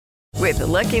With the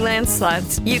Lucky Land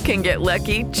Slots, you can get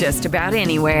lucky just about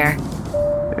anywhere.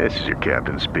 This is your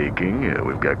captain speaking.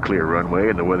 We've got clear runway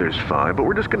and the weather's fine, but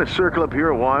we're just going to circle up here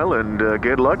a while and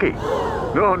get lucky.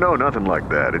 No, nothing like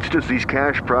that. It's just these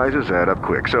cash prizes add up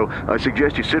quick. So I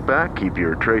suggest you sit back, keep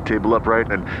your tray table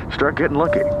upright, and start getting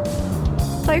lucky.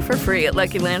 Play for free at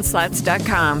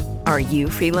LuckyLandSlots.com. Are you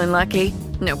feeling lucky?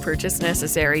 No purchase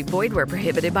necessary. Void where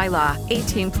prohibited by law.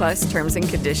 18+ terms and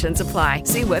conditions apply.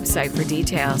 See website for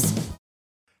details.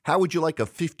 How would you like a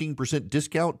 15%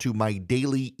 discount to my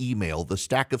daily email, the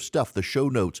stack of stuff, the show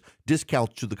notes,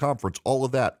 discounts to the conference, all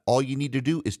of that? All you need to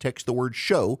do is text the word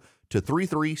show to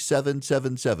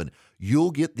 33777. You'll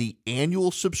get the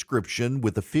annual subscription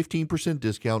with a 15%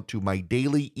 discount to my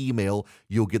daily email.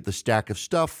 You'll get the stack of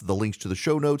stuff, the links to the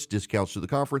show notes, discounts to the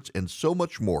conference, and so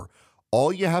much more.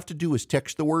 All you have to do is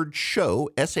text the word show,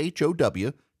 SHOW,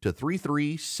 to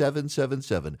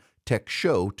 33777. Text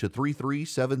show to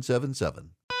 33777.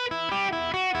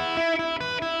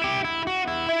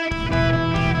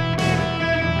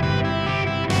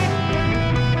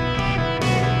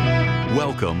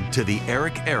 Welcome to the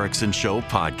Eric Erickson Show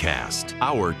podcast,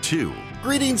 Hour 2.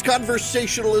 Greetings,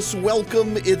 conversationalists.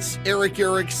 Welcome. It's Eric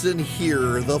Erickson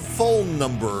here. The phone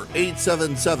number,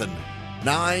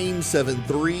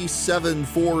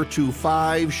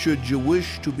 877-973-7425. Should you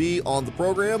wish to be on the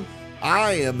program,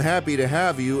 I am happy to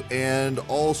have you. And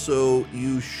also,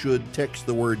 you should text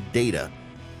the word data.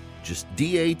 Just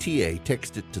DATA.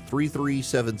 Text it to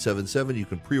 33777. You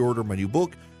can pre-order my new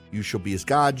book, You Shall Be As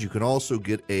God. You can also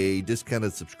get a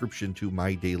discounted subscription to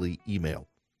my daily email.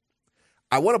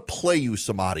 I want to play you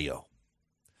some audio.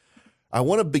 I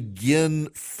want to begin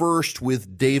first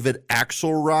with David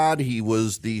Axelrod. He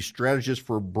was the strategist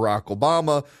for Barack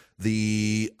Obama.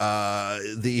 The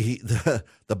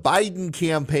Biden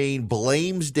campaign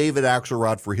blames David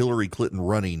Axelrod for Hillary Clinton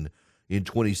running in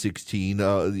 2016.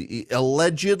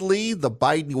 Allegedly, the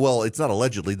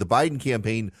Biden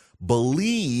campaign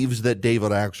believes that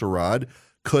David Axelrod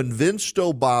convinced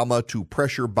Obama to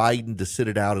pressure Biden to sit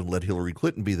it out and let Hillary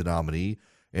Clinton be the nominee,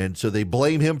 and so they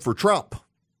blame him for Trump.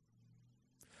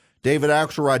 David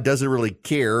Axelrod doesn't really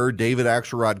care. David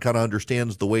Axelrod kind of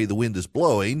understands the way the wind is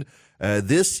blowing.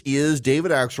 This is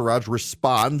David Axelrod's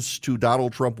response to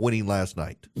Donald Trump winning last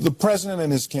night. The president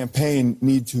and his campaign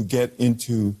need to get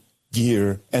into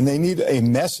gear, and they need a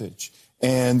message.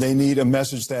 And they need a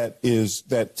message that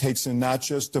takes in not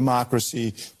just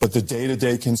democracy, but the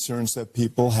day-to-day concerns that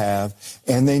people have.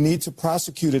 And they need to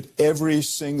prosecute it every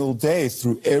single day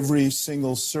through every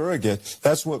single surrogate.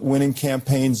 That's what winning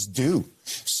campaigns do.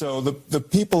 So the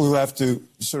people who have to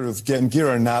sort of get in gear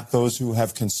are not those who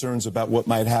have concerns about what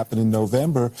might happen in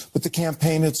November, but the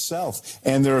campaign itself.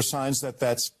 And there are signs that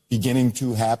that's beginning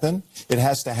to happen. It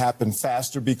has to happen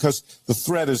faster because the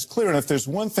threat is clear. And if there's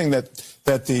one thing that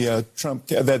the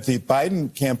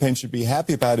Biden campaign should be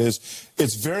happy about is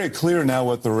it's very clear now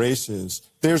what the race is.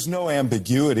 There's no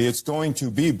ambiguity. It's going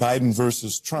to be Biden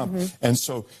versus Trump. Mm-hmm. And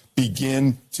so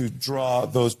begin to draw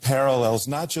those parallels,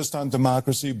 not just on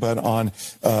democracy, but on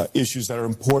issues that are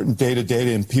important day to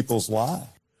day in people's lives.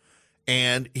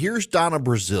 And here's Donna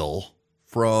Brazile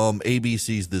from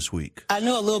ABC's This Week. I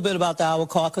know a little bit about the Iowa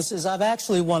caucuses. I've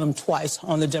actually won them twice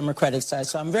on the Democratic side,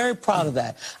 so I'm very proud of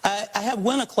that. I have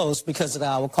winner clothes because of the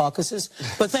Iowa caucuses,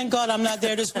 but thank God I'm not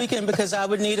there this weekend because I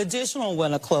would need additional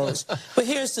winner clothes. But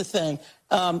here's the thing.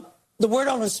 The word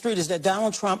on the street is that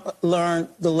Donald Trump learned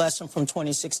the lesson from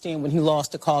 2016 when he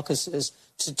lost the caucuses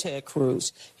to Ted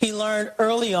Cruz. He learned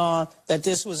early on that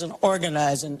this was an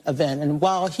organizing event. And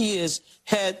while he has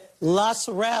had lots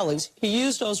of rallies, he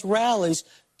used those rallies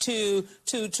to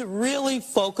really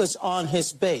focus on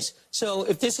his base. So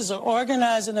if this is an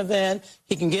organizing event,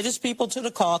 he can get his people to the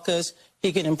caucus,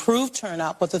 he can improve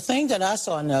turnout. But the thing that I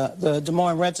saw in the Des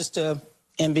Moines Register,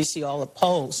 NBC, all the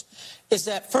polls, is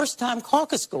that first-time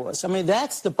caucus goers. I mean,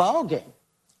 that's the ball game.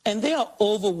 And they are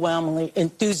overwhelmingly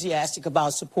enthusiastic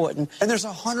about supporting. And there's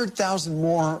 100,000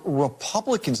 more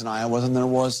Republicans in Iowa than there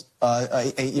was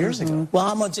 8 years ago. Well,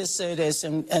 I'm going to just say this,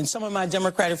 and some of my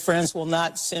Democratic friends will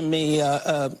not send me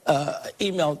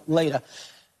email later.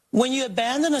 When you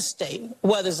abandon a state,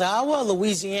 whether it's Iowa or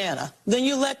Louisiana, then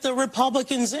you let the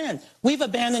Republicans in. We've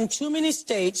abandoned too many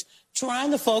states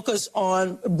trying to focus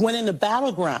on winning the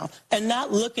battleground and not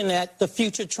looking at the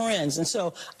future trends. And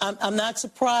so I'm not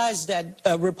surprised that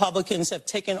Republicans have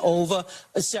taken over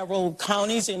several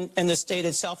counties in the state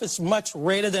itself. It's much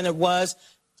greater than it was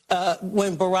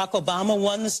when Barack Obama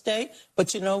won the state.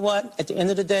 But you know what? At the end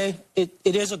of the day, it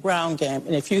is a ground game.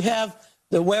 And if you have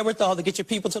the wherewithal to get your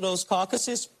people to those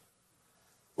caucuses,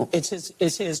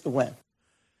 it's his to win.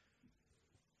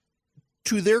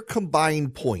 To their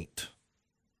combined point,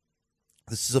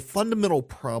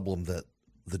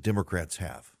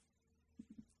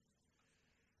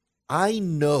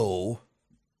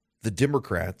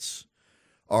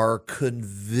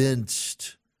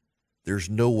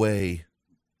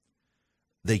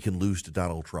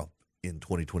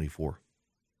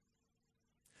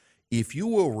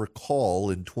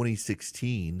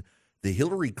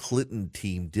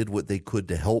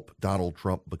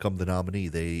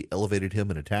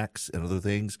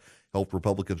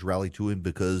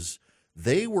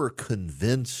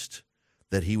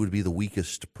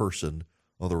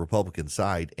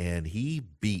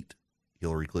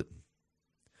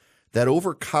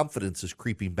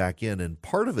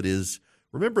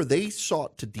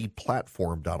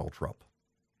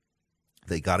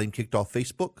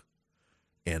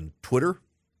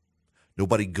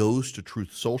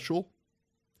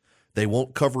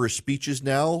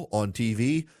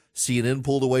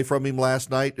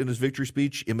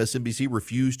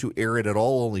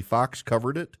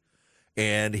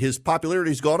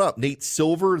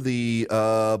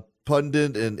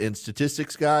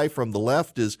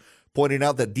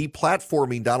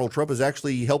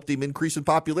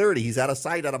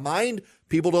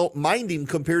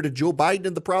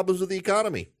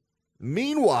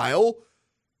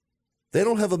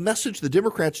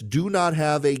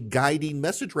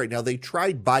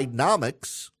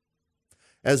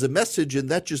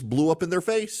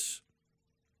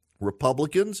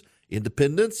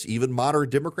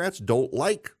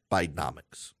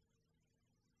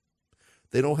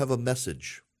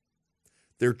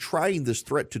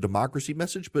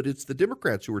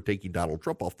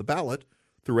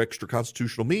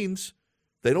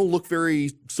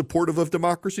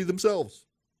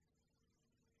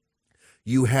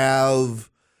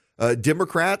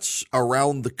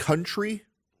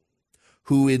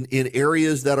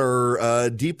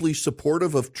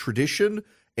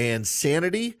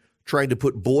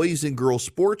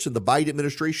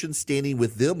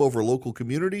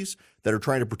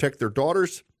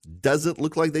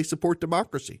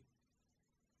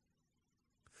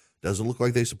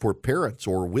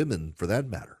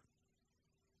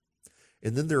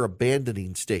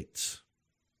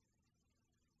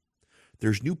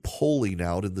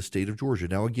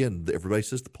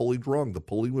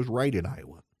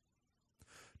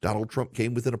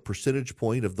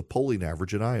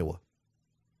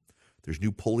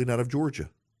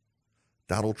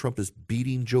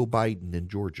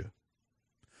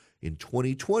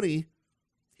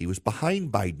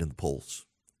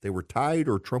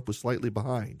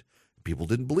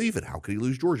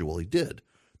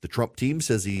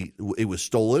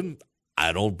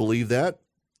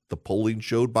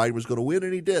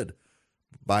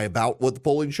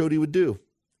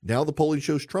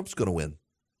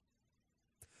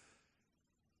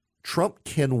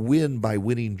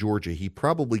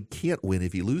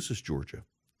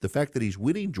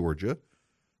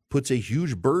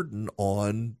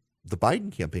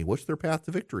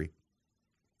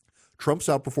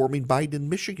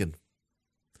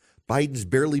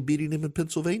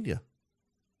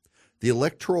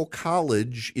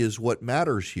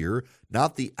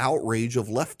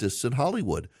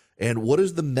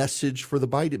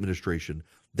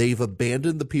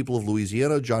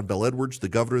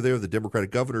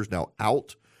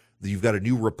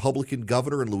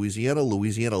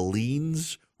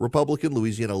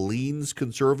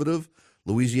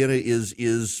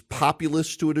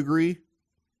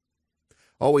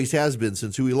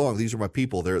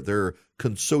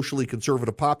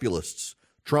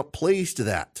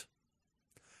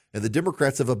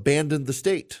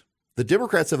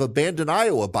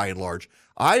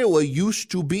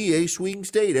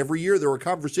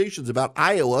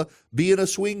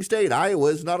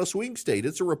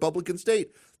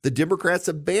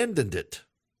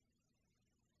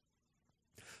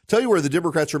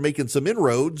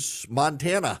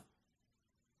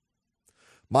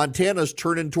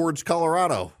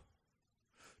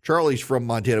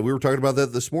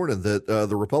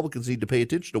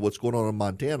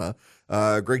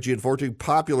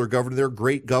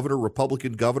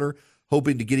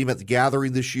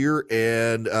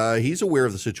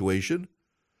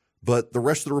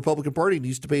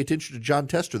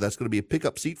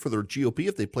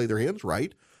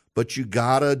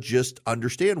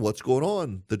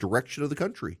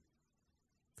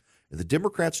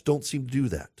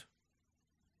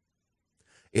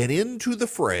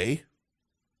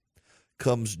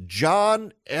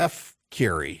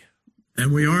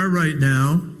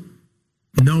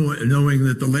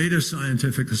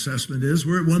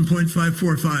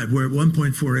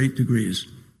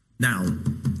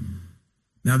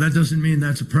 Now, that doesn't mean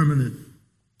that's a permanent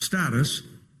status,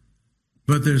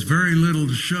 but there's very little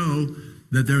to show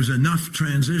that there's enough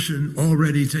transition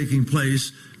already taking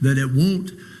place that it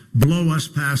won't blow us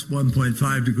past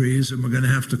 1.5 degrees and we're going to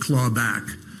have to claw back.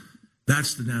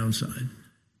 That's the downside.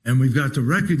 And we've got to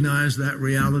recognize that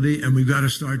reality, and we've got to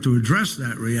start to address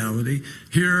that reality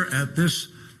here at this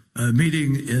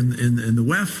meeting in the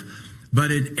WEF,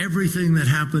 but in everything that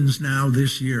happens now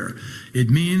this year. It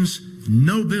means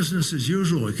no business as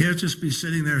usual. It can't just be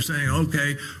sitting there saying,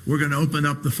 okay, we're going to open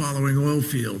up the following oil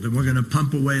field and we're going to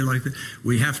pump away like that.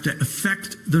 We have to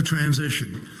effect the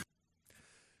transition.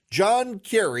 John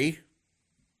Kerry,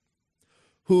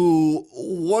 who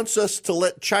wants us to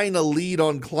let China lead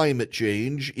on climate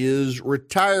change, is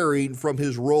retiring from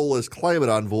his role as climate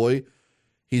envoy.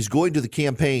 He's going to the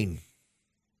campaign.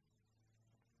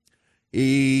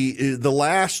 The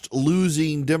last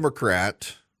losing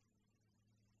Democrat,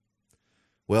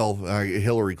 well,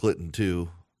 Hillary Clinton too.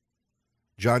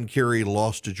 John Kerry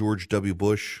lost to George W.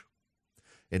 Bush,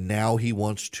 and now he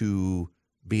wants to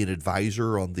be an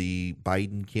advisor on the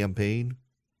Biden campaign.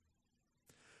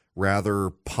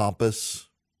 Rather pompous,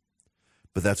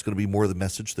 but that's going to be more the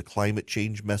message, the climate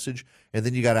change message. And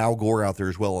then you got Al Gore out there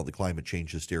as well on the climate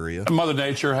change hysteria. Mother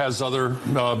Nature has other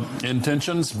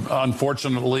intentions.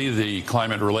 Unfortunately, the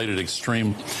climate-related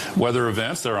extreme weather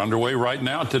events, they're underway right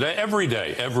now, today, every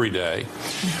day.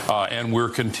 And we're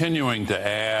continuing to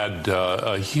add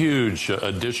a huge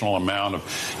additional amount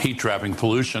of heat-trapping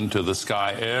pollution to the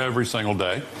sky every single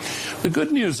day. The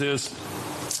good news is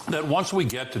that once we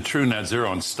get to true net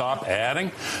zero and stop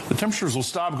adding, the temperatures will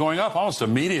stop going up almost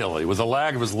immediately with a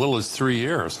lag of as little as 3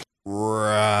 years.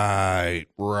 Right.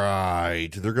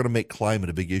 They're going to make climate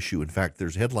a big issue. In fact,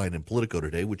 there's a headline in Politico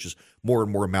today, which is more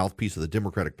and more a mouthpiece of the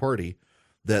Democratic Party,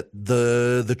 that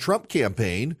the Trump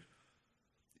campaign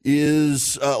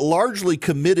is largely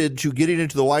committed to getting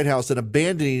into the White House and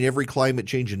abandoning every climate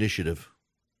change initiative.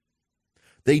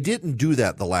 They didn't do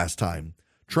that the last time.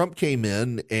 Trump came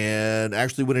in and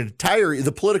actually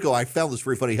the Politico, I found this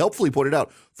very funny, helpfully pointed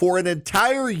out, for an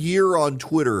entire year on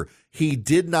Twitter, he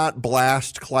did not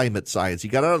blast climate science. He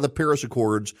got out of the Paris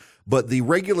Accords, but the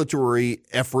regulatory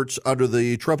efforts under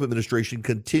the Trump administration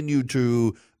continue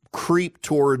to creep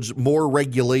towards more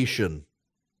regulation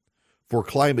for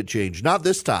climate change. Not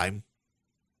this time.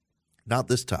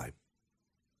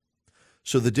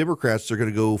 So the Democrats are going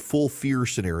to go full fear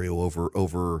scenario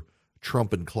over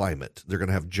Trump and climate. They're going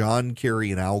to have John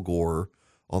Kerry and Al Gore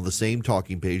on the same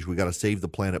talking page. We got to save the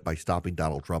planet by stopping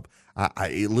Donald Trump.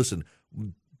 Listen,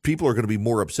 people are going to be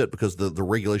more upset because the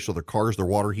regulation of their cars, their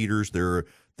water heaters, their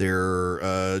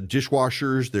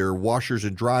dishwashers, their washers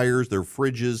and dryers, their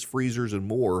fridges, freezers, and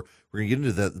more. We're going to get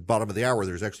into that at the bottom of the hour.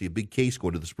 There's actually a big case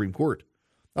going to the Supreme Court.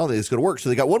 I don't think it's going to work. So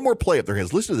they got one more play up their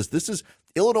hands. Listen to this. This is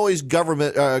Illinois'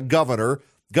 Governor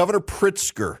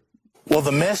Pritzker. Well,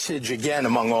 the message, again,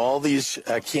 among all these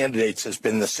candidates has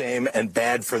been the same and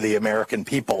bad for the American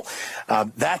people.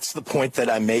 That's the point that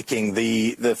I'm making.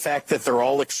 The fact that they're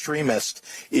all extremists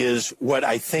is what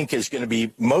I think is going to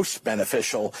be most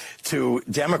beneficial to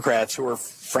Democrats who are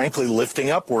frankly lifting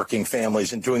up working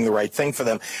families and doing the right thing for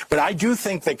them. But I do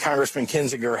think that Congressman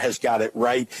Kinzinger has got it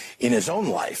right in his own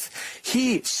life.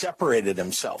 He separated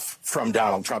himself from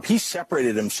Donald Trump. He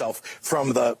separated himself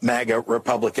from the MAGA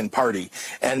Republican Party.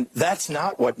 And that's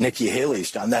not what Nikki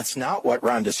Haley's done. That's not what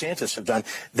Ron DeSantis have done.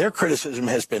 Their criticism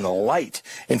has been light.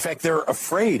 In fact, they're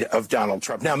afraid of Donald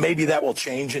Trump. Now, maybe that will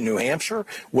change in New Hampshire.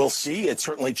 We'll see. It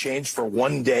certainly changed for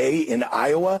one day in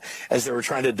Iowa as they were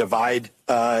trying to divide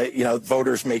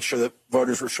voters, make sure that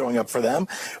voters were showing up for them.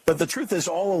 But the truth is,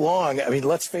 all along, I mean,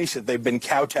 let's face it, they've been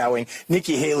kowtowing.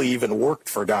 Nikki Haley even worked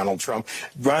for Donald Trump.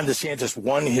 Ron DeSantis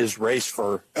won his race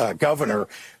for governor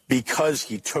because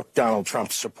he took Donald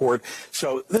Trump's support.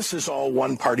 So this is all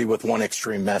one party with one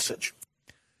extreme message.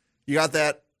 You got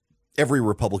that? Every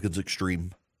Republican's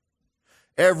extreme.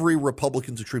 Every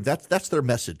Republican's extreme. That's their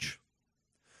message.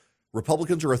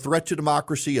 Republicans are a threat to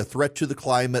democracy, a threat to the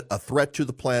climate, a threat to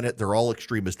the planet. They're all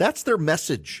extremists. That's their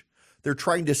message. They're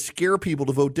trying to scare people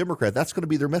to vote Democrat. That's going to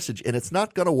be their message, and it's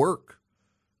not going to work.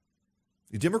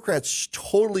 The Democrats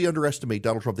totally underestimate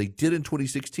Donald Trump. They did in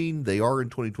 2016. They are in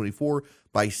 2024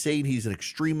 by saying he's an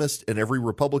extremist and every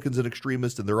Republican's an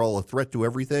extremist and they're all a threat to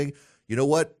everything. You know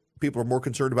what? People are more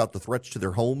concerned about the threats to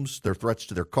their homes, their threats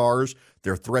to their cars,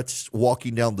 their threats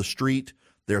walking down the street,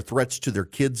 their threats to their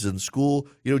kids in school.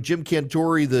 You know, Jim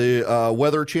Cantori, the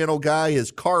Weather Channel guy,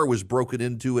 his car was broken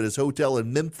into at his hotel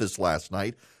in Memphis last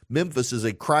night. Memphis is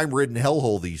a crime-ridden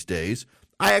hellhole these days.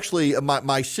 I actually,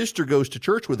 my sister goes to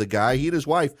church with a guy. He and his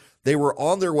wife, they were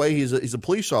on their way. He's a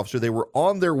police officer. They were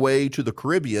on their way to the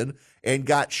Caribbean and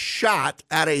got shot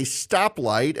at a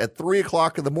stoplight at 3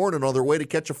 o'clock in the morning on their way to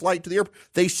catch a flight to the airport.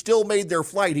 They still made their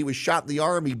flight. He was shot in the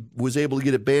arm. He was able to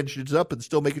get it bandaged up and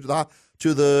still make it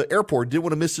to the airport. Didn't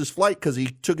want to miss his flight because he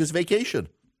took his vacation.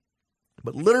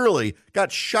 But literally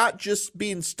got shot just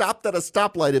being stopped at a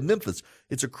stoplight in Memphis.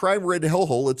 It's a crime-ridden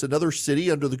hellhole. It's another city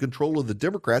under the control of the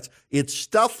Democrats. It's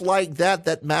stuff like that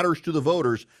that matters to the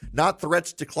voters, not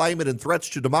threats to climate and threats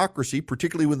to democracy,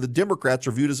 particularly when the Democrats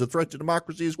are viewed as a threat to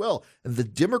democracy as well. And the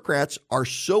Democrats are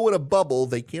so in a bubble,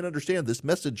 they can't understand this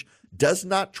message does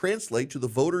not translate to the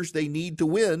voters they need to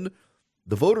win.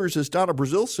 The voters, as Donna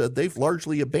Brazil said, they've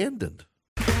largely abandoned.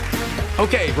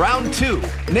 Okay, round two.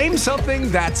 Name something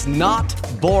that's not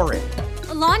boring.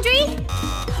 A laundry?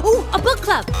 Ooh, a book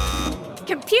club.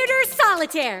 Computer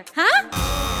solitaire, huh?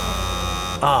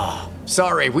 Ah,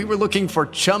 sorry, we were looking for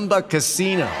Chumba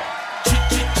Casino.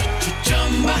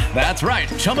 That's right,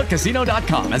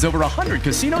 ChumbaCasino.com has over 100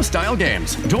 casino-style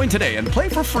games. Join today and play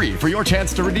for free for your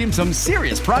chance to redeem some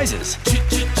serious prizes.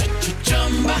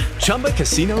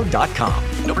 ChumbaCasino.com.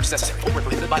 No purchase necessary. Void where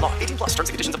prohibited by law. 18+ terms and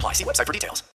conditions apply. See website for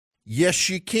details. Yes,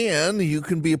 you can. You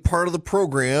can be a part of the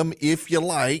program if you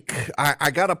like. I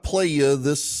got to play you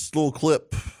this little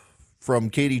clip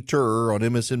from Katie Tur on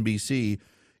MSNBC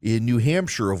in New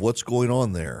Hampshire of what's going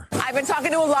on there. I've been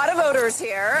talking to a lot of voters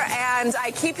here, and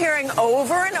I keep hearing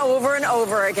over and over and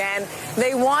over again,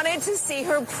 they wanted to see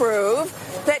her prove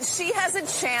that she has a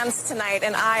chance tonight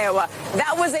in Iowa.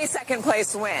 That was a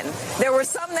second-place win. There were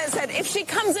some that said if she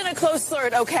comes in a close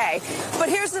third, okay. But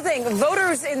here's the thing.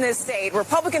 Voters in this state,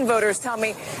 Republican voters, tell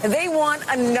me they want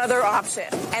another option,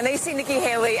 and they see Nikki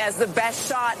Haley as the best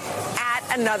shot at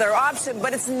another option.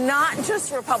 But it's not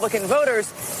just Republican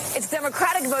voters. It's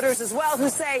Democratic voters as well who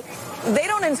say they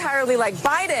don't entirely like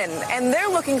Biden, and they're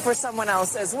looking for someone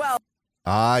else as well.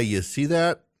 You see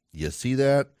that? You see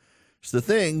that? It's the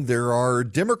thing. There are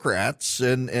Democrats,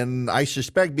 and I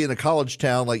suspect being a college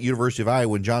town like University of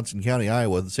Iowa in Johnson County,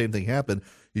 Iowa, the same thing happened.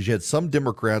 Is you had some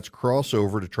Democrats cross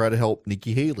over to try to help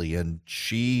Nikki Haley, and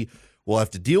she will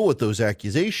have to deal with those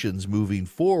accusations moving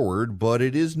forward, but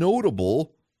it is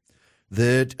notable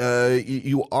that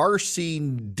you are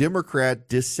seeing Democrat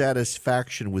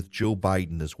dissatisfaction with Joe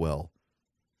Biden as well.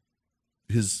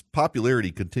 His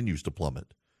popularity continues to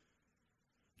plummet.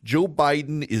 Joe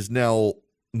Biden is now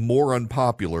more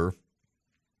unpopular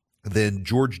than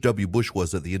George W. Bush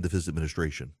was at the end of his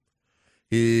administration.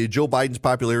 Joe Biden's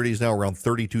popularity is now around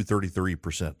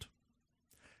 33%.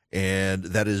 And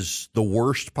that is the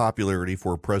worst popularity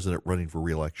for a president running for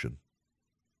re-election.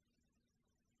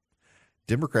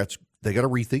 Democrats, they got to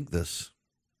rethink this.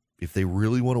 If they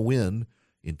really want to win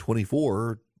in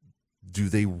 24,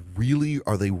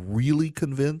 are they really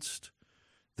convinced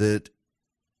that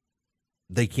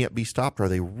they can't be stopped? Do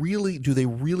they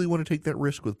really want to take that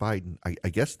risk with Biden? I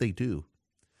guess they do.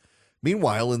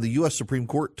 Meanwhile, in the U.S. Supreme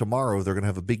Court tomorrow, they're going to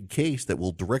have a big case that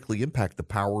will directly impact the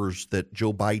powers that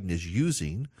Joe Biden is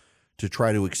using to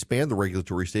try to expand the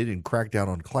regulatory state and crack down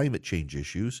on climate change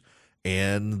issues.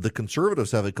 And the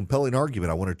conservatives have a compelling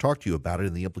argument. I want to talk to you about it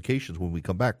and the implications when we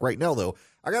come back. Right now, though,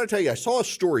 I got to tell you, I saw a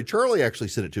story. Charlie actually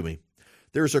sent it to me.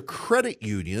 There's a credit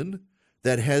union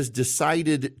that has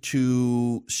decided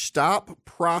to stop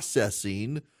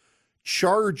processing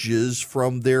charges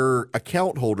from their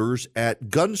account holders at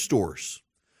gun stores.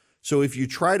 So if you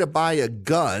try to buy a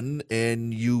gun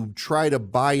and you try to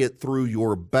buy it through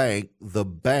your bank,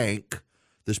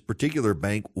 this particular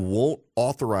bank won't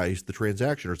authorize the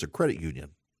transaction, or it's a credit union,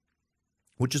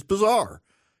 which is bizarre.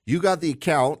 You got the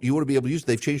account, you want to be able to use it.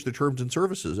 They've changed the terms and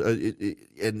services,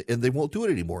 and they won't do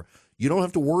it anymore. You don't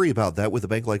have to worry about that with a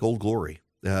bank like Old Glory.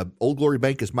 Old Glory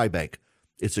Bank is my bank.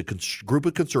 It's a group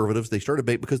of conservatives. They started a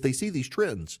bank because they see these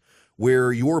trends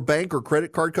where your bank or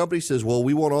credit card company says, well,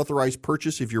 we won't authorize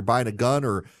purchase if you're buying a gun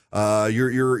or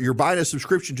you're buying a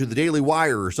subscription to the Daily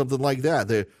Wire or something like that.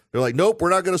 They're like, nope, we're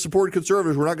not going to support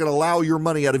conservatives. We're not going to allow your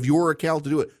money out of your account to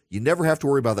do it. You never have to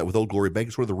worry about that with Old Glory Bank.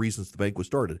 It's one of the reasons the bank was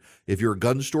started. If you're a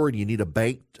gun store and you need a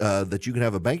bank that you can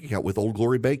have a bank account with, Old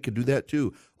Glory Bank can do that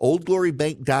too.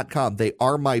 OldGloryBank.com. They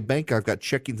are my bank. I've got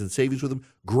checkings and savings with them.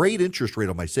 Great interest rate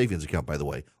on my savings account, by the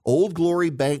way.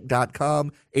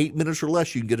 OldGloryBank.com. 8 minutes or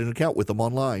less, you can get an account with them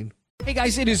online. Hey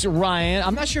guys, it is Ryan.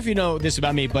 I'm not sure if you know this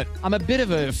about me, but I'm a bit of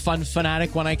a fun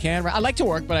fanatic when I can. I like to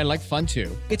work, but I like fun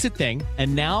too. It's a thing.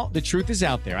 And now the truth is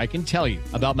out there. I can tell you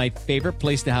about my favorite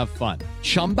place to have fun.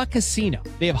 Chumba Casino.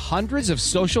 They have hundreds of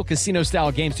social casino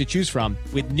style games to choose from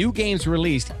with new games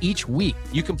released each week.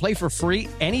 You can play for free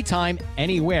anytime,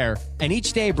 anywhere. And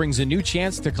each day brings a new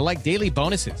chance to collect daily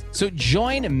bonuses. So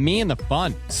join me in the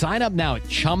fun. Sign up now at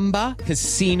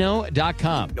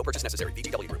ChumbaCasino.com. No purchase necessary.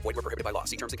 VGW Group. Void where prohibited by law.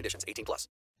 See terms and conditions. 18+.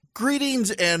 Greetings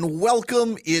and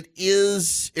welcome. It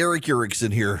is Eric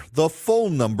Erickson here. The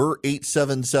phone number,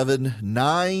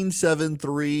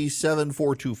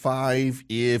 877-973-7425,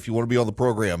 if you want to be on the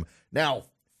program. Now,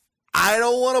 I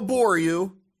don't want to bore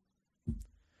you.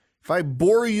 If I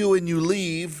bore you and you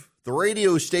leave, the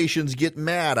radio stations get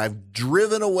mad. I've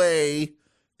driven away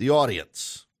the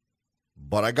audience.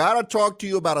 But I got to talk to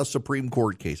you about a Supreme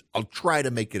Court case. I'll try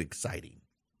to make it exciting.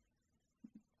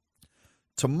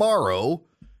 Tomorrow,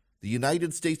 the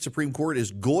United States Supreme Court is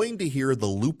going to hear the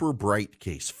Looper Bright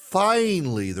case.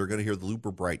 Finally, they're going to hear the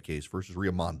Looper Bright case versus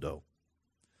Riamondo.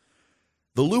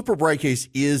 The Looper Bright case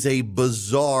is a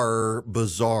bizarre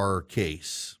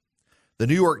case. The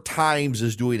New York Times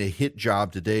is doing a hit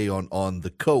job today on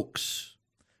the Kochs.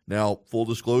 Now, full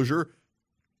disclosure,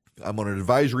 I'm on an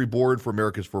advisory board for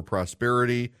Americans for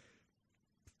Prosperity,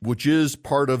 which is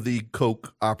part of the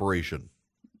Koch operation.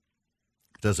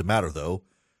 Doesn't matter, though.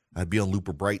 I'd be on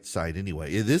Looper Bright's side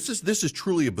anyway. This is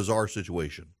truly a bizarre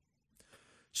situation.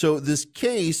 So this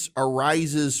case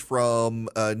arises from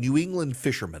New England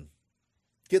fishermen.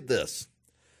 Get this.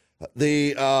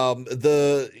 The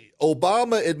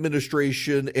Obama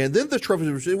administration and then the Trump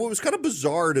administration, what was kind of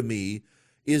bizarre to me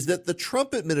is that the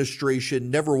Trump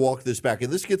administration never walked this back.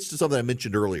 And this gets to something I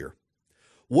mentioned earlier.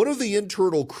 One of the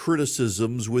internal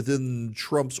criticisms within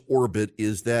Trump's orbit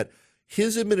is that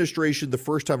his administration the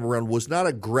first time around was not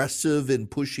aggressive in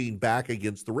pushing back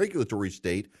against the regulatory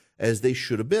state as they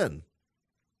should have been.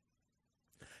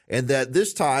 And that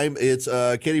this time it's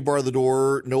can you bar the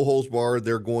door, no holds barred.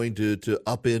 They're going to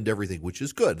upend everything, which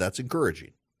is good. That's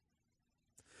encouraging.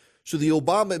 So the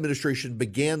Obama administration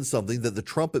began something that the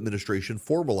Trump administration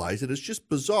formalized, and it's just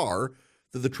bizarre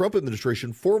that the Trump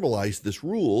administration formalized this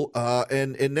rule,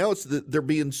 and now they're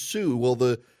being sued.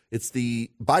 Well, it's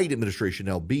the Biden administration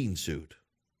now being sued.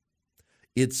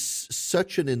 It's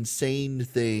such an insane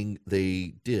thing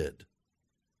they did.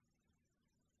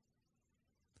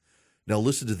 Now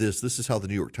listen to this. This is how the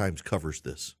New York Times covers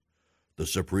this. The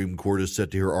Supreme Court is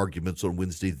set to hear arguments on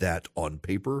Wednesday that, on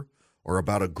paper, are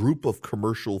about a group of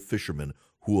commercial fishermen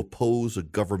who oppose a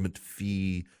government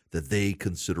fee that they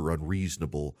consider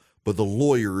unreasonable. But the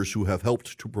lawyers who have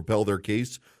helped to propel their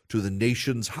case to the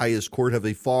nation's highest court have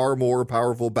a far more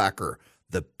powerful backer,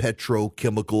 the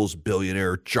petrochemicals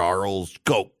billionaire Charles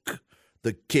Koch.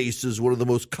 The case is one of the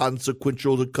most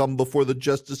consequential to come before the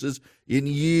justices in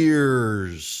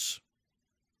years.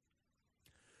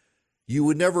 You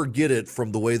would never get it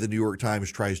from the way the New York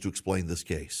Times tries to explain this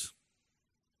case.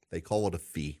 They call it a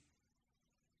fee.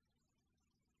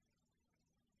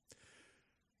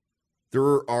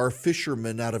 There are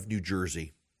fishermen out of New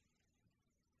Jersey.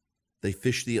 They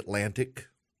fish the Atlantic.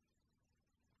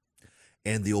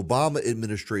 And the Obama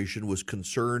administration was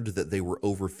concerned that they were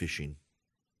overfishing.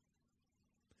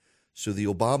 So the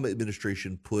Obama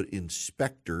administration put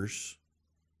inspectors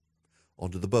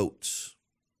onto the boats.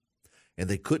 And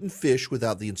they couldn't fish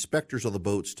without the inspectors on the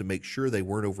boats to make sure they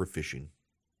weren't overfishing.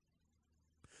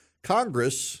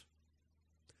 Congress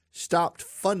stopped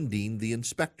funding the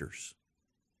inspectors.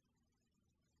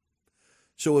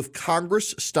 So if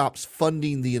Congress stops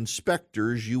funding the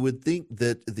inspectors, you would think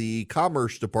that the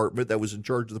Commerce Department that was in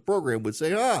charge of the program would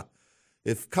say,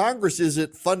 if Congress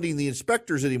isn't funding the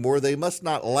inspectors anymore, they must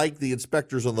not like the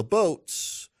inspectors on the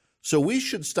boats. So we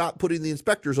should stop putting the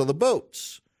inspectors on the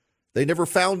boats. They never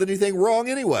found anything wrong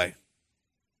anyway.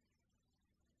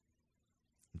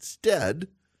 Instead,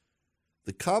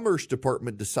 the Commerce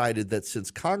Department decided that since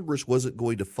Congress wasn't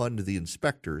going to fund the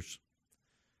inspectors,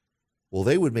 well,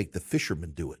 they would make the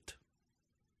fishermen do it.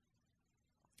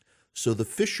 So the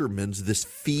fishermen's, this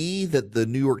fee that the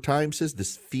New York Times says,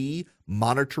 this fee,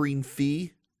 monitoring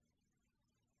fee,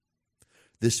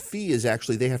 this fee is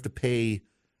actually, they have to pay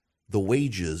the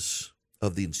wages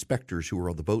of the inspectors who are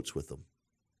on the boats with them.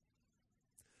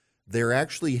 They're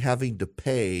actually having to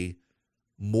pay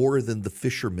more than the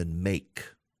fishermen make.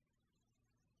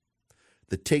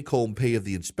 The take-home pay of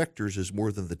the inspectors is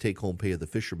more than the take-home pay of the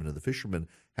fishermen, and the fishermen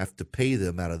have to pay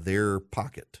them out of their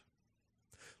pocket.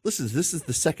 Listen, this is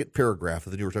the second paragraph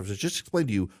of the New York Times. I just explained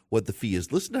to you what the fee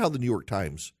is. Listen to how the New York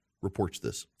Times reports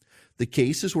this. The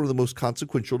case is one of the most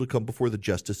consequential to come before the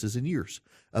justices in years.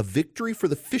 A victory for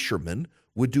the fishermen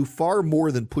would do far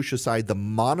more than push aside the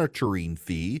monitoring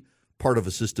fee, part of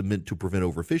a system meant to prevent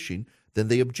overfishing, than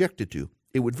they objected to.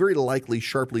 It would very likely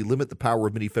sharply limit the power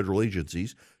of many federal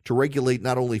agencies to regulate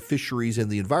not only fisheries and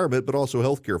the environment, but also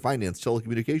healthcare, finance,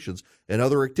 telecommunications, and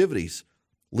other activities,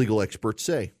 legal experts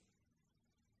say.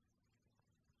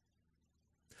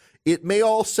 It may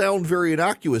all sound very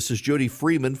innocuous, says Jody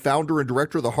Freeman, founder and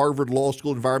director of the Harvard Law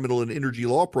School Environmental and Energy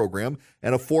Law Program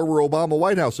and a former Obama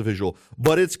White House official,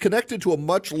 but it's connected to a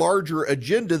much larger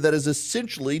agenda that is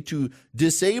essentially to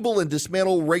disable and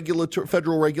dismantle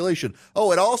federal regulation.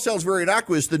 Oh, it all sounds very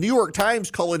innocuous. The New York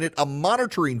Times calling it a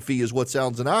monitoring fee is what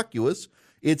sounds innocuous.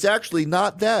 It's actually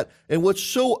not that. And what's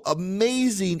so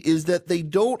amazing is that they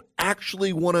don't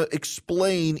actually want to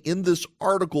explain in this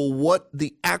article what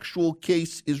the actual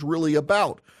case is really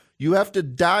about. You have to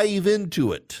dive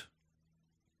into it.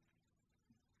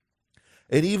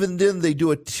 And even then, they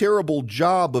do a terrible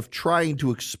job of trying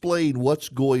to explain what's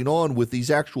going on with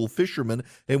these actual fishermen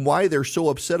and why they're so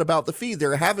upset about the fee.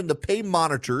 They're having to pay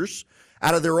monitors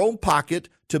out of their own pocket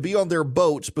to be on their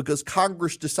boats because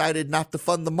Congress decided not to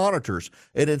fund the monitors.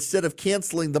 And instead of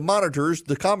canceling the monitors,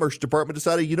 the Commerce Department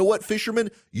decided, you know what,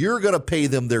 fishermen, you're going to pay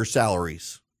them their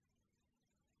salaries.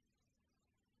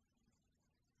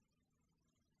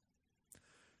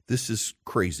 This is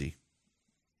crazy.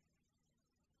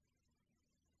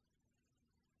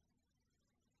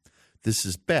 This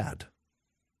is bad.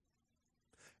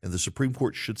 And the Supreme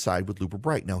Court should side with Looper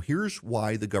Bright. Now, here's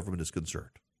why the government is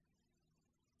concerned.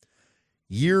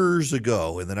 Years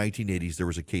ago, in the 1980s, there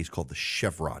was a case called the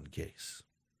Chevron case.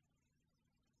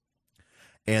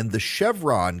 And the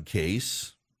Chevron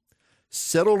case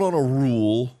settled on a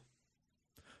rule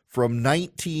from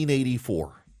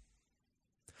 1984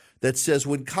 that says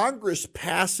when Congress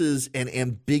passes an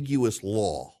ambiguous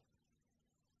law,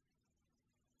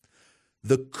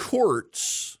 the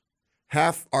courts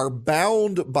are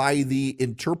bound by the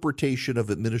interpretation of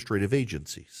administrative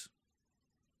agencies.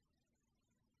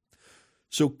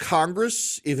 So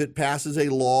Congress, if it passes a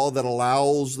law that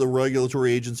allows the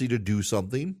regulatory agency to do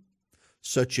something,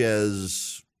 such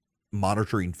as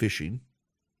monitoring fishing,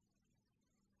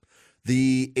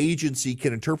 the agency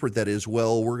can interpret that as,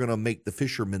 well, we're going to make the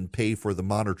fishermen pay for the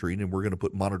monitoring and we're going to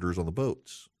put monitors on the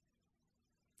boats,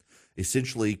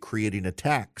 essentially creating a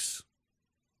tax.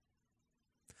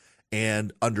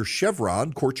 And under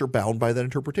Chevron, courts are bound by that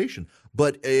interpretation.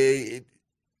 But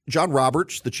John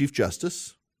Roberts, the Chief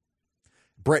Justice,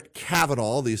 Brett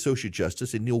Kavanaugh, the Associate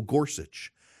Justice, and Neil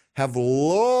Gorsuch have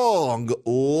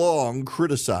long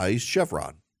criticized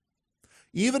Chevron.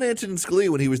 Even Antonin Scalia,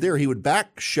 when he was there, he would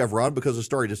back Chevron because of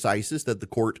stare decisis, that the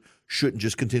court shouldn't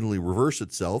just continually reverse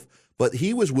itself, but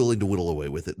he was willing to whittle away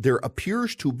with it. There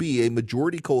appears to be a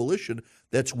majority coalition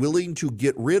that's willing to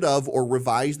get rid of or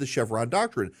revise the Chevron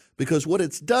doctrine, because what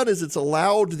it's done is it's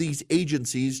allowed these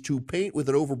agencies to paint with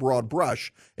an overbroad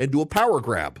brush and do a power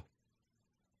grab.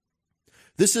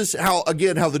 This is how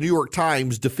the New York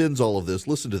Times defends all of this.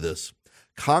 Listen to this.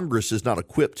 Congress is not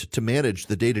equipped to manage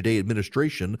the day-to-day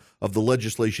administration of the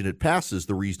legislation it passes,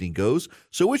 the reasoning goes,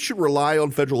 so it should rely on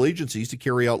federal agencies to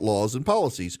carry out laws and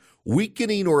policies.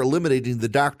 Weakening or eliminating the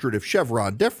doctrine of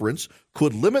Chevron deference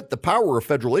could limit the power of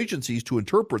federal agencies to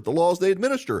interpret the laws they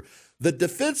administer. The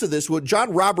defense of this, what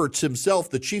John Roberts himself,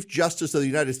 the Chief Justice of the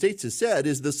United States, has said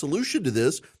is the solution to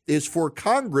this is for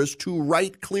Congress to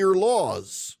write clear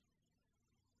laws.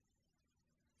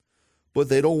 But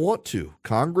they don't want to.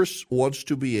 Congress wants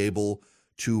to be able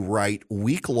to write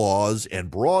weak laws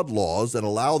and broad laws that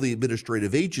allow the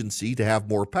administrative agency to have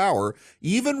more power.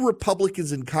 Even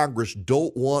Republicans in Congress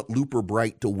don't want Looper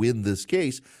Bright to win this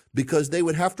case because they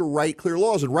would have to write clear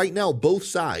laws. And right now, both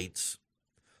sides,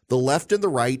 the left and the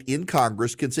right in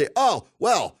Congress, can say, oh,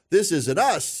 well, this isn't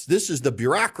us. This is the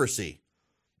bureaucracy.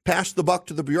 Pass the buck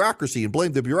to the bureaucracy and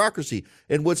blame the bureaucracy.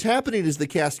 And what's happening is the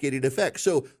cascading effect.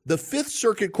 So the Fifth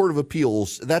Circuit Court of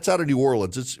Appeals, that's out of New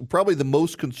Orleans. It's probably the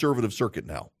most conservative circuit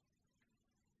now.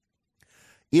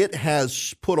 It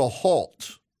has put a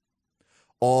halt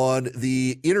on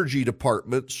the Energy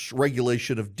Department's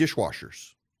regulation of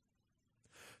dishwashers.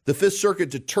 The Fifth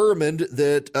Circuit determined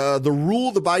that the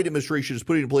rule the Biden administration is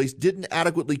putting in place didn't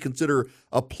adequately consider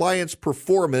appliance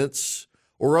performance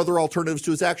or other alternatives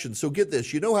to its actions. So get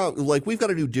this, you know how, like, we've got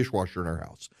a new dishwasher in our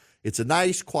house. It's a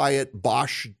nice, quiet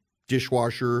Bosch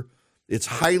dishwasher. It's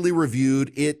highly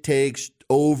reviewed. It takes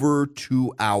over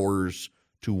 2 hours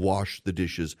to wash the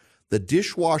dishes. The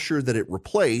dishwasher that it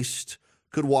replaced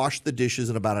could wash the dishes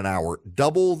in about an hour,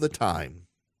 double the time.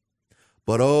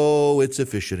 But, oh, it's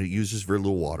efficient. It uses very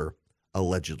little water,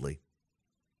 allegedly.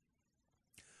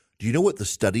 Do you know what the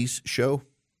studies show?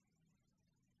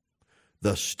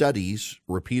 The studies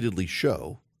repeatedly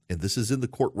show, and this is in the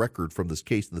court record from this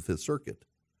case in the Fifth Circuit,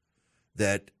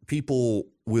 that people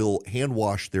will hand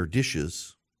wash their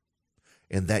dishes,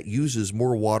 and that uses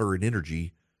more water and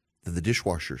energy than the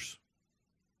dishwashers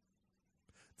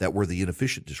that were the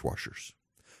inefficient dishwashers.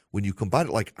 When you combine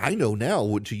it, like I know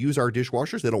now to use our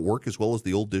dishwashers, they don't work as well as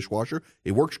the old dishwasher.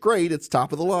 It works great. It's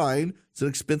top of the line. It's an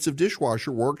expensive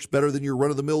dishwasher. Works better than your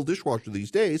run-of-the-mill dishwasher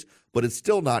these days, but it's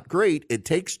still not great. It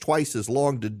takes twice as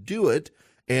long to do it,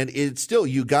 and it's still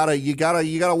you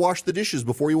gotta wash the dishes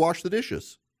before you wash the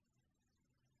dishes.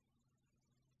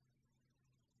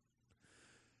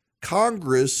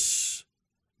 Congress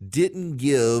didn't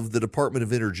give the Department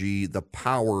of Energy the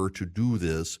power to do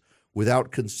this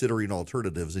without considering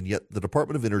alternatives. And yet the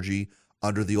Department of Energy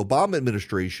under the Obama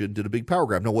administration did a big power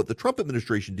grab. Now, what the Trump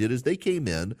administration did is they came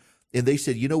in and they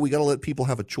said, we got to let people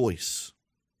have a choice.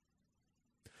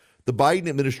 The Biden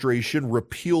administration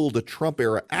repealed a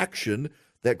Trump-era action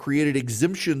that created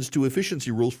exemptions to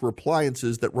efficiency rules for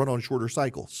appliances that run on shorter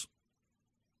cycles.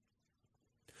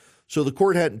 So the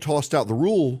court hadn't tossed out the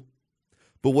rule,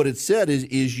 but what it said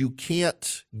is you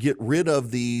can't get rid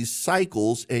of these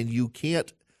cycles and you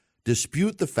can't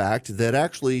dispute the fact that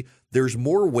actually there's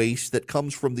more waste that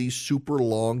comes from these super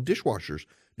long dishwashers.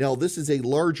 Now, this is a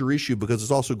larger issue because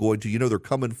it's also going to, they're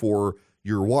coming for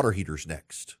your water heaters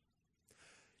next.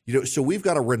 So we've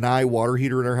got a Rinnai water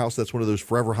heater in our house. That's one of those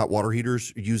forever hot water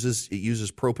heaters. It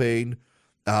uses propane.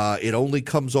 It only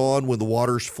comes on when the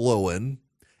water's flowing.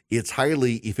 It's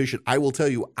highly efficient. I will tell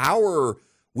you,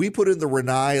 we put in the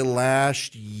Rinnai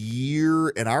last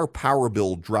year and our power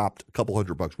bill dropped a couple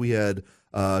 $100. We had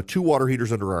 2 water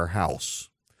heaters under our house.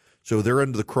 So they're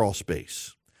under the crawl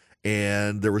space.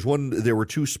 And there were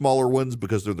 2 smaller ones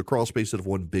because they're the crawl space of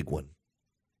one big one.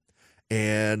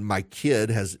 And my kid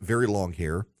has very long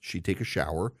hair. She'd take a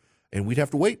shower and we'd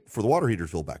have to wait for the water heater to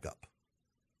fill back up.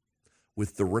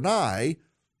 With the Rinnai,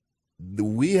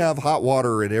 we have hot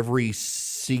water in every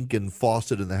sink and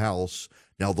faucet in the house.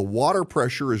 Now the water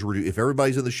pressure is reduced. If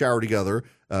everybody's in the shower together,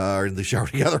 if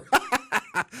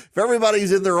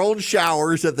everybody's in their own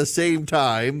showers at the same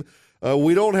time,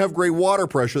 we don't have great water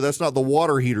pressure. That's not the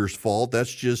water heater's fault.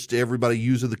 That's just everybody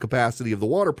using the capacity of the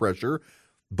water pressure.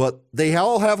 But they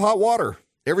all have hot water,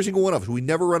 every single one of us. We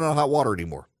never run out of hot water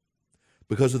anymore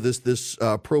because of this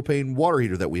propane water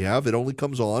heater that we have. It only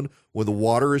comes on when the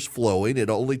water is flowing. It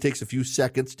only takes a few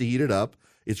seconds to heat it up.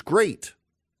 It's great.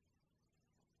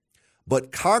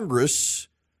 But Congress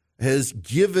has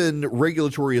given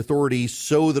regulatory authority,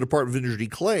 so the Department of Energy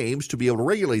claims, to be able to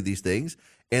regulate these things,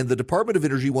 and the Department of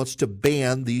Energy wants to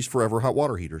ban these forever hot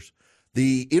water heaters.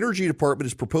 The Energy Department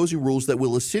is proposing rules that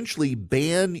will essentially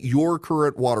ban your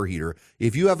current water heater.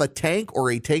 If you have a tank or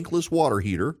a tankless water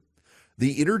heater,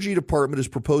 the Energy Department is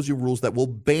proposing rules that will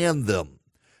ban them.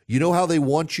 You know how they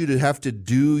want you to have to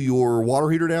do your water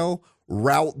heater now?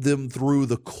 Route them through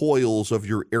the coils of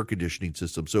your air conditioning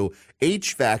system. So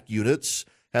HVAC units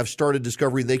have started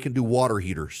discovering they can do water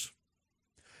heaters.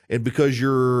 And because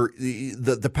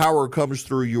the power comes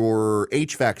through your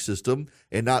HVAC system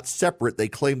and not separate, they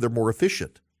claim they're more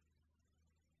efficient.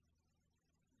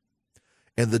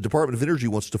 And the Department of Energy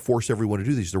wants to force everyone to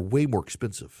do these. They're way more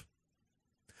expensive.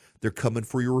 They're coming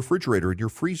for your refrigerator and your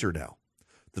freezer now.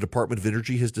 The Department of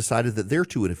Energy has decided that they're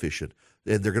too inefficient,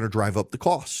 and they're going to drive up the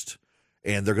cost.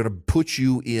 And they're going to put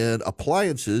you in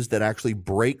appliances that actually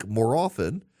break more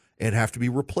often and have to be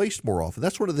replaced more often.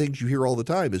 That's one of the things you hear all the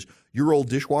time is your old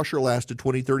dishwasher lasted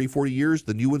 20, 30, 40 years.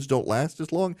 The new ones don't last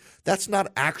as long. That's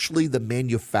not actually the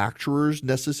manufacturers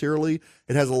necessarily.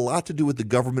 It has a lot to do with the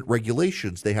government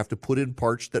regulations. They have to put in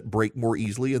parts that break more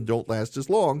easily and don't last as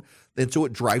long. And so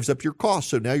it drives up your costs.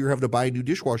 So now you're having to buy a new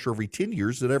dishwasher every 10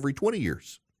 years than every 20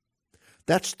 years.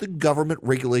 That's the government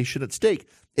regulation at stake.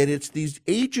 And it's these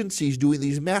agencies doing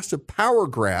these massive power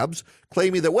grabs,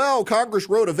 claiming that, well, Congress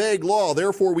wrote a vague law,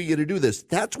 therefore we get to do this.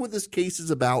 That's what this case is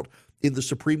about in the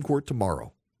Supreme Court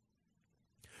tomorrow.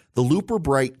 The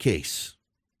Looper-Bright case.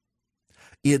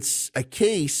 It's a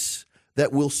case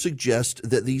that will suggest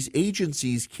that these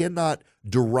agencies cannot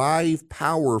derive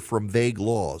power from vague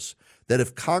laws. That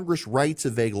if Congress writes a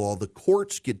vague law, the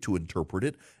courts get to interpret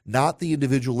it, not the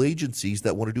individual agencies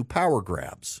that want to do power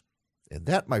grabs. And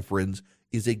that, my friends,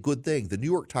 is a good thing. The New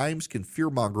York Times can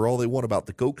fearmonger all they want about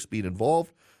the Kochs being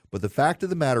involved, but the fact of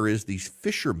the matter is these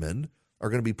fishermen are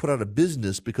going to be put out of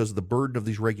business because of the burden of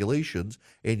these regulations,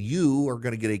 and you are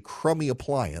going to get a crummy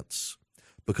appliance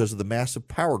because of the massive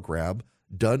power grab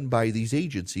done by these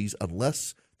agencies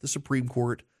unless the Supreme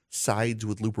Court sides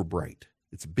with Looper-Bright.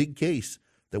 It's a big case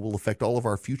that will affect all of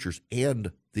our futures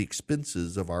and the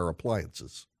expenses of our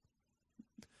appliances.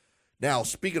 Now,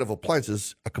 speaking of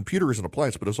appliances, a computer is an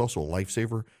appliance, but it's also a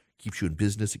lifesaver. It keeps you in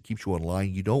business. It keeps you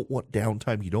online. You don't want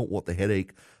downtime. You don't want the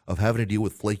headache of having to deal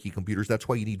with flaky computers. That's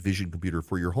why you need Vision Computer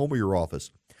for your home or your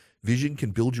office. Vision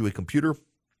can build you a computer.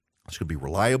 It's going to be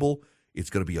reliable. It's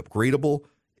going to be upgradable.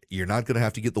 You're not going to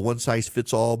have to get the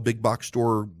one-size-fits-all big box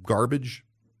store garbage.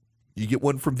 You get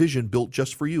one from Vision built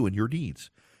just for you and your needs.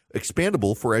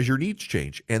 Expandable for as your needs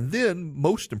change. And then,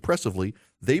 most impressively,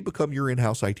 they become your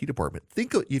in-house IT department.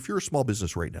 If you're a small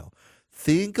business right now,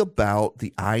 think about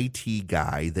the IT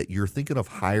guy that you're thinking of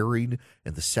hiring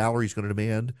and the salary is going to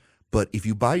demand. But if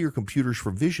you buy your computers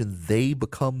from Vision, they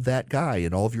become that guy,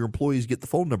 and all of your employees get the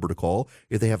phone number to call.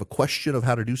 If they have a question of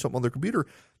how to do something on their computer,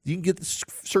 you can get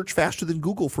search faster than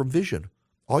Google from Vision.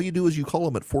 All you do is you call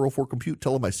them at 404-COMPUTE,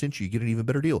 tell them I sent you, you get an even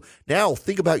better deal. Now,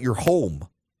 think about your home.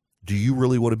 Do you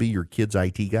really want to be your kid's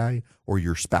IT guy or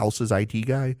your spouse's IT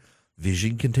guy?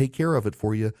 Vision can take care of it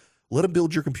for you. Let them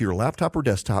build your computer, laptop or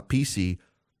desktop, PC.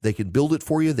 They can build it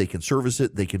for you. They can service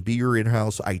it. They can be your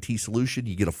in-house IT solution.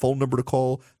 You get a phone number to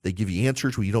call. They give you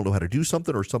answers when you don't know how to do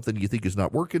something or something you think is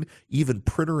not working, even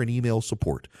printer and email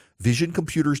support.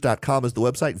 VisionComputers.com is the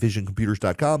website,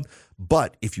 VisionComputers.com.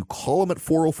 But if you call them at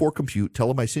 404-COMPUTE, tell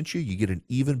them I sent you, you get an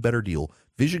even better deal.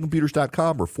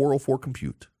 VisionComputers.com or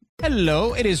 404-COMPUTE.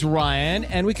 Hello, it is Ryan,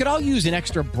 and we could all use an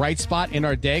extra bright spot in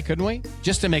our day, couldn't we?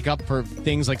 Just to make up for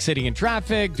things like sitting in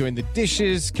traffic, doing the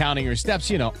dishes, counting your steps,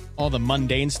 you know, all the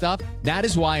mundane stuff. That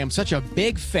is why I'm such a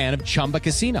big fan of Chumba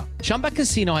Casino. Chumba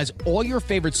Casino has all your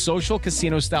favorite social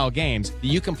casino-style games that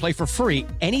you can play for free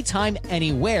anytime,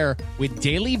 anywhere with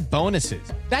daily bonuses.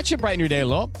 That should brighten your day a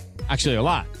little. Actually, a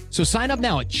lot. So sign up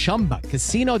now at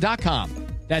ChumbaCasino.com.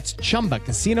 That's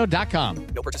ChumbaCasino.com.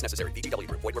 No purchase necessary. VGW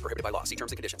Group. Void where prohibited by law. See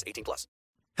terms and conditions. 18+.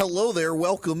 Hello there.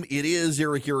 Welcome. It is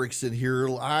Eric Erickson here.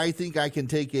 I think I can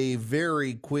take a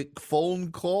very quick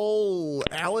phone call.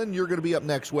 Alan, you're going to be up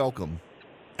next. Welcome.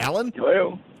 Alan?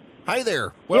 Hello. Hi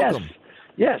there. Welcome.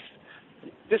 Yes.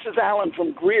 This is Alan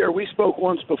from Greer. We spoke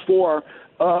once before.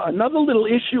 Another little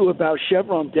issue about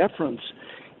Chevron deference,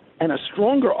 and a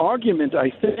stronger argument, I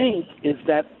think, is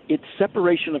that it's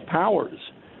separation of powers.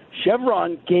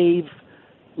 Chevron gave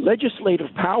legislative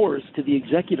powers to the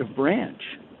executive branch.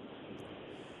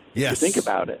 Yes. If you think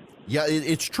about it. Yeah,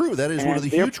 it's true. That is one of the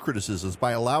huge criticisms,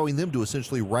 by allowing them to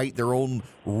essentially write their own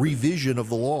revision of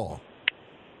the law.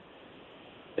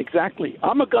 Exactly.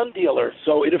 I'm a gun dealer,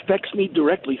 so it affects me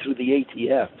directly through the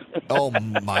ATF. Oh,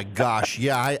 my gosh.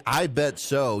 Yeah, I bet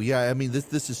so. Yeah, I mean,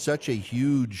 this is such a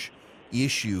huge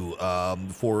issue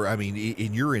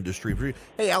in your industry.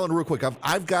 Hey, Alan, real quick,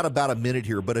 I've got about a minute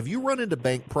here, but have you run into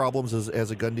bank problems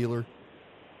as a gun dealer?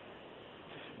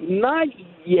 Not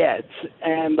yet,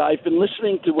 and I've been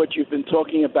listening to what you've been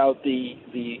talking about the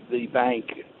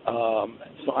bank,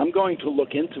 so I'm going to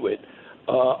look into it.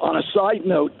 On a side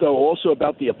note, though, also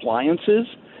about the appliances,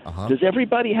 does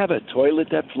everybody have a toilet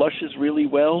that flushes really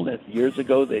well? That years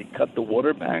ago they cut the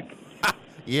water back?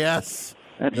 Yes.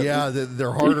 Yeah,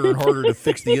 they're harder and harder to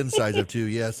fix the insides of too.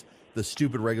 Yes, the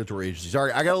stupid regulatory agencies.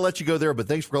 Sorry, I got to let you go there, but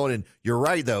thanks for calling in. You're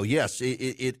right, though. Yes,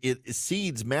 it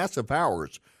cedes massive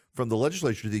powers from the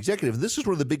legislature to the executive. And this is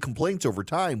one of the big complaints over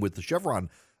time with the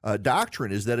Chevron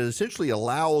doctrine, is that it essentially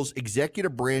allows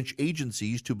executive branch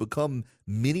agencies to become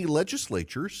mini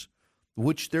legislatures,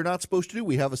 which they're not supposed to do.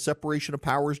 We have a separation of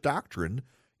powers doctrine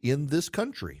in this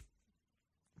country,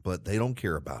 but they don't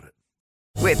care about it.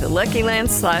 With the Lucky Land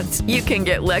Slots, you can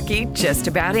get lucky just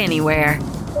about anywhere.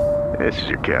 This is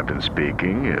your captain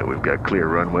speaking. We've got clear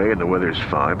runway and the weather's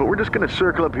fine, but we're just going to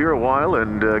circle up here a while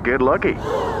and get lucky.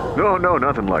 No,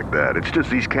 nothing like that. It's just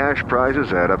these cash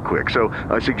prizes add up quick. So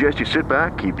I suggest you sit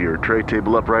back, keep your tray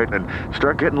table upright, and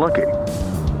start getting lucky.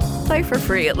 Play for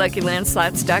free at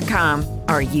LuckyLandSlots.com.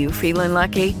 Are you feeling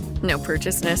lucky? No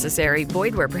purchase necessary.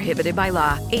 Void where prohibited by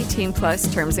law.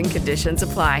 18+ terms and conditions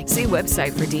apply. See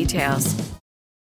website for details.